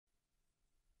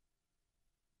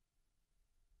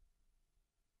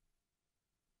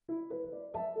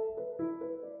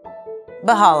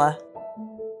Beholla.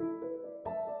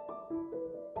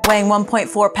 Weighing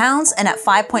 1.4 pounds and at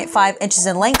 5.5 inches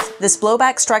in length, this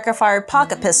blowback striker-fired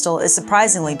pocket pistol is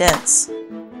surprisingly dense.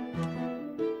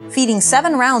 Feeding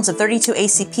 7 rounds of 32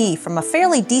 ACP from a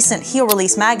fairly decent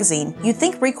heel-release magazine, you'd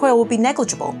think recoil would be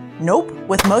negligible. Nope,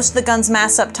 with most of the gun's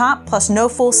mass up top plus no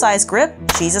full-size grip,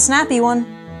 she's a snappy one.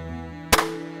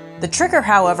 The trigger,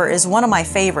 however, is one of my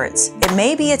favorites. It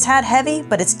may be a tad heavy,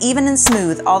 but it's even and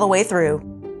smooth all the way through.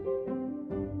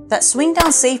 That swing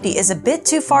down safety is a bit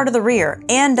too far to the rear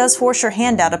and does force your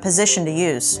hand out of position to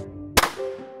use.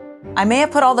 I may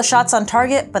have put all the shots on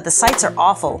target, but the sights are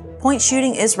awful. Point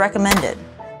shooting is recommended.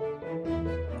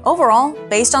 Overall,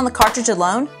 based on the cartridge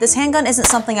alone, this handgun isn't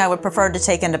something I would prefer to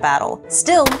take into battle.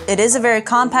 Still, it is a very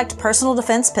compact personal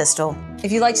defense pistol.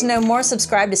 If you'd like to know more,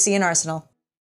 subscribe to C&Rsenal.